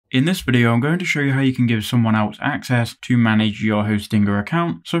In this video, I'm going to show you how you can give someone else access to manage your Hostinger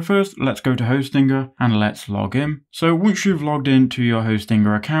account. So first, let's go to Hostinger and let's log in. So once you've logged into your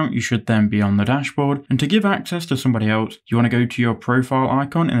Hostinger account, you should then be on the dashboard. And to give access to somebody else, you want to go to your profile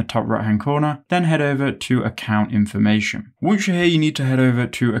icon in the top right hand corner, then head over to account information. Once you're here, you need to head over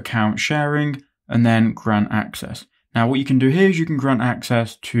to account sharing and then grant access. Now what you can do here is you can grant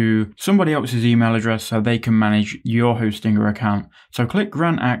access to somebody else's email address so they can manage your Hostinger account. So click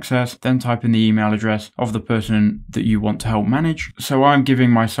grant access, then type in the email address of the person that you want to help manage. So I'm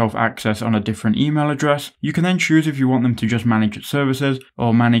giving myself access on a different email address. You can then choose if you want them to just manage services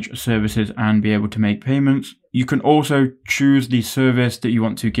or manage services and be able to make payments. You can also choose the service that you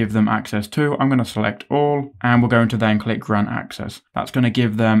want to give them access to. I'm going to select all and we're going to then click grant access. That's going to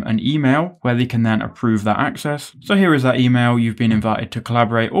give them an email where they can then approve that access. So here is that email. You've been invited to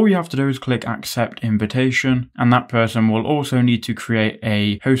collaborate. All you have to do is click accept invitation, and that person will also need to create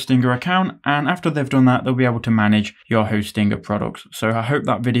a Hostinger account. And after they've done that, they'll be able to manage your Hostinger products. So I hope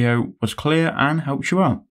that video was clear and helped you out.